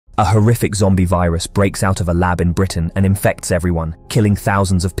A horrific zombie virus breaks out of a lab in Britain and infects everyone, killing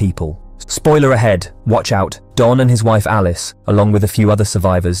thousands of people. Spoiler ahead, watch out. Don and his wife Alice, along with a few other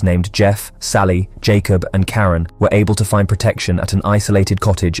survivors named Jeff, Sally, Jacob, and Karen, were able to find protection at an isolated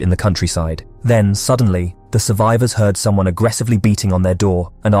cottage in the countryside. Then, suddenly, the survivors heard someone aggressively beating on their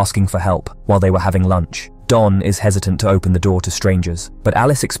door and asking for help while they were having lunch. Don is hesitant to open the door to strangers, but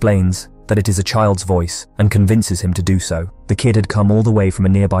Alice explains that it is a child's voice and convinces him to do so. The kid had come all the way from a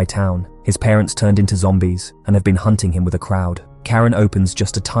nearby town. His parents turned into zombies and have been hunting him with a crowd. Karen opens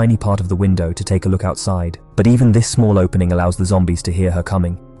just a tiny part of the window to take a look outside, but even this small opening allows the zombies to hear her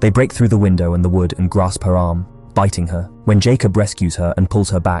coming. They break through the window and the wood and grasp her arm, biting her. When Jacob rescues her and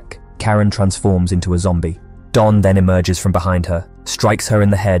pulls her back, Karen transforms into a zombie. Don then emerges from behind her, strikes her in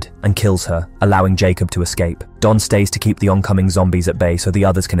the head, and kills her, allowing Jacob to escape. Don stays to keep the oncoming zombies at bay so the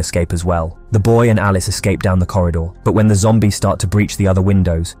others can escape as well. The boy and Alice escape down the corridor, but when the zombies start to breach the other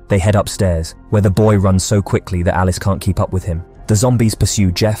windows, they head upstairs, where the boy runs so quickly that Alice can't keep up with him. The zombies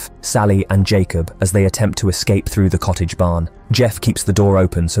pursue Jeff, Sally, and Jacob as they attempt to escape through the cottage barn. Jeff keeps the door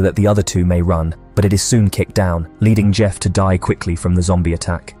open so that the other two may run, but it is soon kicked down, leading Jeff to die quickly from the zombie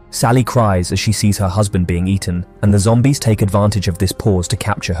attack. Sally cries as she sees her husband being eaten, and the zombies take advantage of this pause to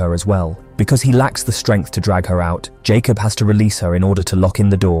capture her as well. Because he lacks the strength to drag her out, Jacob has to release her in order to lock in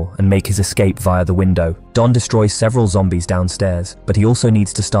the door and make his escape via the window. Don destroys several zombies downstairs, but he also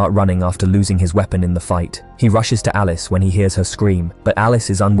needs to start running after losing his weapon in the fight. He rushes to Alice when he hears her scream, but Alice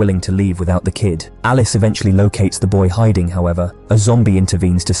is unwilling to leave without the kid. Alice eventually locates the boy hiding, however. A zombie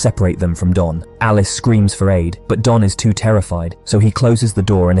intervenes to separate them from Don. Alice screams for aid, but Don is too terrified, so he closes the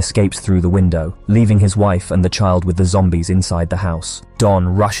door and escapes through the window, leaving his wife and the child with the zombies inside the house. Don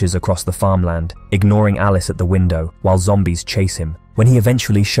rushes across the farmland, ignoring Alice at the window, while zombies chase him. When he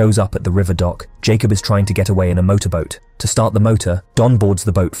eventually shows up at the river dock, Jacob is trying to get away in a motorboat. To start the motor, Don boards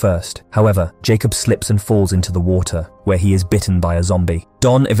the boat first. However, Jacob slips and falls into the water, where he is bitten by a zombie.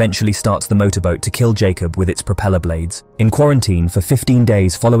 Don eventually starts the motorboat to kill Jacob with its propeller blades. In quarantine for 15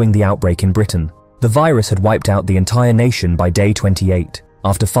 days following the outbreak in Britain, the virus had wiped out the entire nation by day 28.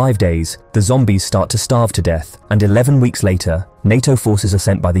 After 5 days, the zombies start to starve to death, and 11 weeks later, NATO forces are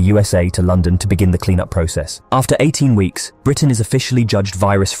sent by the USA to London to begin the cleanup process. After 18 weeks, Britain is officially judged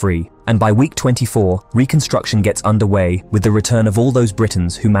virus-free, and by week 24, reconstruction gets underway with the return of all those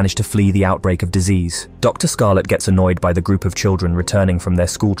Britons who managed to flee the outbreak of disease. Dr. Scarlett gets annoyed by the group of children returning from their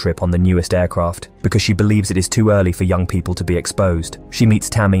school trip on the newest aircraft, because she believes it is too early for young people to be exposed. She meets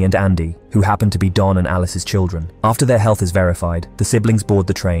Tammy and Andy, who happen to be Don and Alice's children. After their health is verified, the siblings board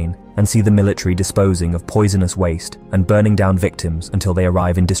the train and see the military disposing of poisonous waste and burning down victims until they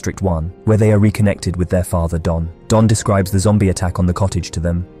arrive in District 1, where they are reconnected with their father, Don. Don describes the zombie attack on the cottage to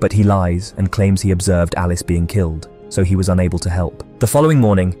them, but he lies and claims he observed Alice being killed, so he was unable to help. The following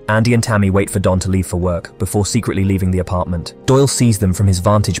morning, Andy and Tammy wait for Don to leave for work before secretly leaving the apartment. Doyle sees them from his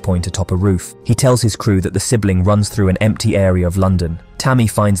vantage point atop a roof. He tells his crew that the sibling runs through an empty area of London. Tammy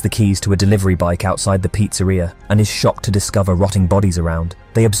finds the keys to a delivery bike outside the pizzeria and is shocked to discover rotting bodies around.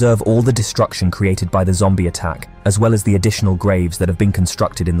 They observe all the destruction created by the zombie attack, as well as the additional graves that have been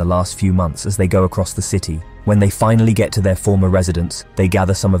constructed in the last few months as they go across the city. When they finally get to their former residence, they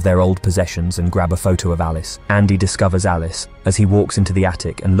gather some of their old possessions and grab a photo of Alice. Andy discovers Alice as he walks into the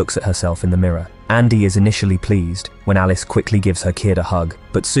attic and looks at herself in the mirror. Andy is initially pleased when Alice quickly gives her kid a hug,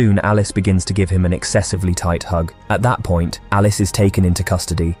 but soon Alice begins to give him an excessively tight hug. At that point, Alice is taken into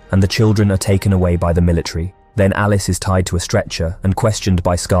custody and the children are taken away by the military. Then Alice is tied to a stretcher and questioned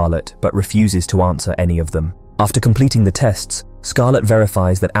by Scarlett, but refuses to answer any of them. After completing the tests, Scarlett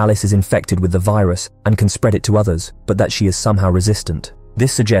verifies that Alice is infected with the virus and can spread it to others, but that she is somehow resistant.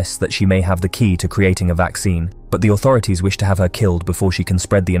 This suggests that she may have the key to creating a vaccine, but the authorities wish to have her killed before she can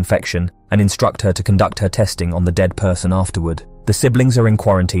spread the infection and instruct her to conduct her testing on the dead person afterward. The siblings are in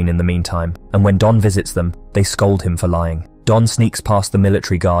quarantine in the meantime, and when Don visits them, they scold him for lying. Don sneaks past the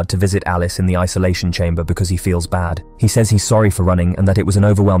military guard to visit Alice in the isolation chamber because he feels bad. He says he's sorry for running and that it was an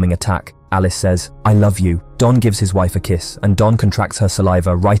overwhelming attack. Alice says, "I love you." Don gives his wife a kiss, and Don contracts her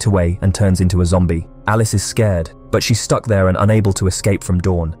saliva right away and turns into a zombie. Alice is scared, but she's stuck there and unable to escape from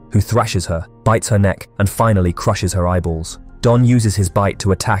Dawn, who thrashes her, bites her neck, and finally crushes her eyeballs. Don uses his bite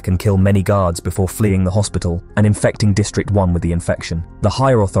to attack and kill many guards before fleeing the hospital and infecting District 1 with the infection. The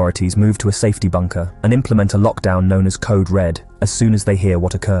higher authorities move to a safety bunker and implement a lockdown known as Code Red as soon as they hear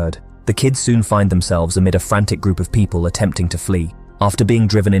what occurred. The kids soon find themselves amid a frantic group of people attempting to flee. After being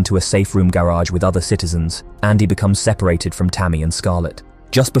driven into a safe room garage with other citizens, Andy becomes separated from Tammy and Scarlett.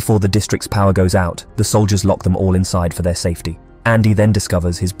 Just before the district's power goes out, the soldiers lock them all inside for their safety. Andy then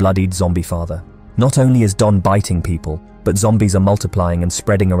discovers his bloodied zombie father. Not only is Don biting people, but zombies are multiplying and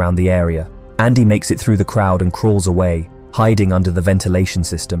spreading around the area. Andy makes it through the crowd and crawls away, hiding under the ventilation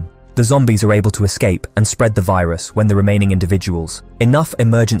system. The zombies are able to escape and spread the virus when the remaining individuals. Enough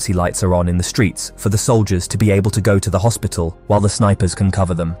emergency lights are on in the streets for the soldiers to be able to go to the hospital while the snipers can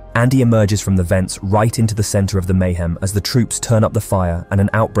cover them. Andy emerges from the vents right into the center of the mayhem as the troops turn up the fire and an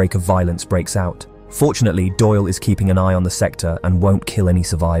outbreak of violence breaks out. Fortunately, Doyle is keeping an eye on the sector and won't kill any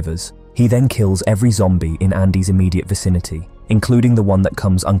survivors. He then kills every zombie in Andy's immediate vicinity, including the one that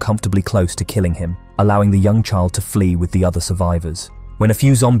comes uncomfortably close to killing him, allowing the young child to flee with the other survivors. When a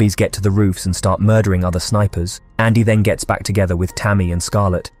few zombies get to the roofs and start murdering other snipers, Andy then gets back together with Tammy and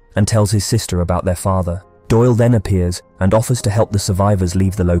Scarlett and tells his sister about their father. Doyle then appears and offers to help the survivors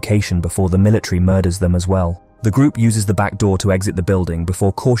leave the location before the military murders them as well. The group uses the back door to exit the building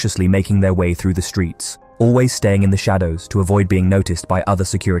before cautiously making their way through the streets, always staying in the shadows to avoid being noticed by other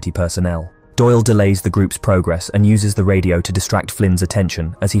security personnel. Doyle delays the group's progress and uses the radio to distract Flynn's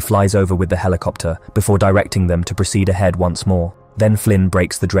attention as he flies over with the helicopter before directing them to proceed ahead once more. Then Flynn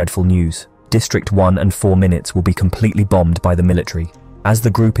breaks the dreadful news. District 1 and 4 minutes will be completely bombed by the military. As the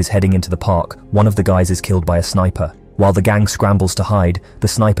group is heading into the park, one of the guys is killed by a sniper. While the gang scrambles to hide, the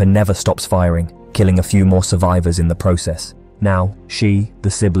sniper never stops firing, killing a few more survivors in the process. Now, she, the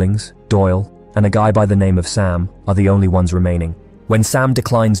siblings, Doyle, and a guy by the name of Sam are the only ones remaining. When Sam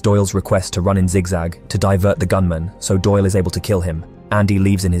declines Doyle's request to run in zigzag to divert the gunman so Doyle is able to kill him, Andy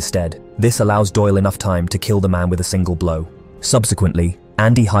leaves in his stead. This allows Doyle enough time to kill the man with a single blow. Subsequently,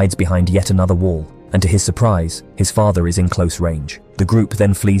 Andy hides behind yet another wall, and to his surprise, his father is in close range. The group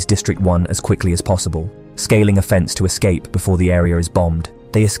then flees District 1 as quickly as possible, scaling a fence to escape before the area is bombed.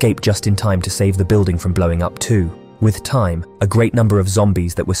 They escape just in time to save the building from blowing up too. With time, a great number of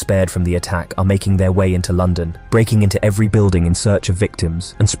zombies that were spared from the attack are making their way into London, breaking into every building in search of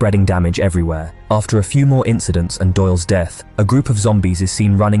victims and spreading damage everywhere. After a few more incidents and Doyle's death, a group of zombies is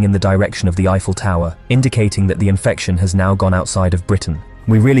seen running in the direction of the Eiffel Tower, indicating that the infection has now gone outside of Britain.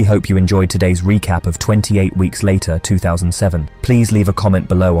 We really hope you enjoyed today's recap of 28 Weeks Later 2007. Please leave a comment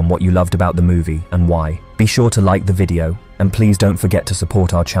below on what you loved about the movie and why. Be sure to like the video, and please don't forget to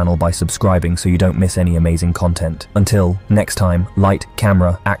support our channel by subscribing so you don't miss any amazing content. Until next time, light,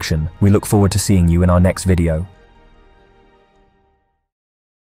 camera, action. We look forward to seeing you in our next video.